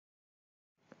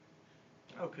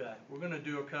Okay, we're going to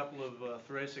do a couple of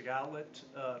thoracic outlet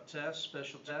tests,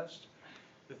 special tests.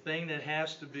 The thing that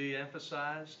has to be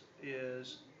emphasized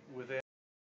is with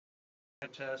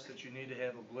every test that you need to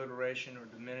have obliteration or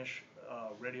diminish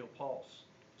radial pulse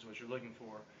is what you're looking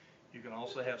for. You can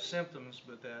also have symptoms,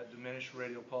 but that diminished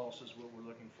radial pulse is what we're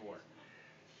looking for.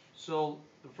 So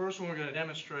the first one we're going to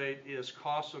demonstrate is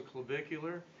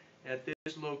costoclavicular at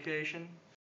this location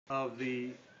of the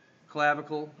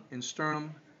clavicle and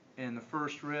sternum, and the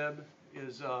first rib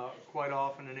is quite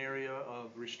often an area of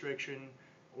restriction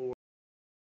or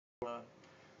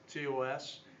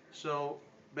TOS. So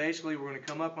basically we're going to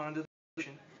come up onto the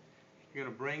position. You're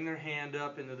going to bring their hand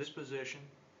up into this position,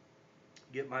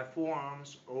 get my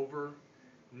forearms over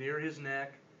near his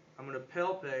neck. I'm going to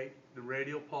palpate the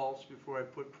radial pulse before I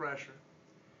put pressure.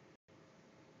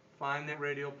 Find that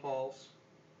radial pulse.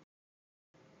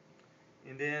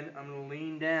 And then I'm going to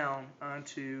lean down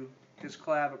onto his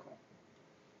clavicle.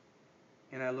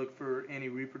 And I look for any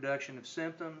reproduction of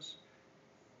symptoms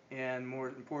and, more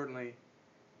importantly,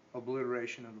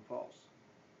 obliteration of the pulse.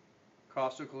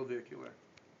 Costoclavicular.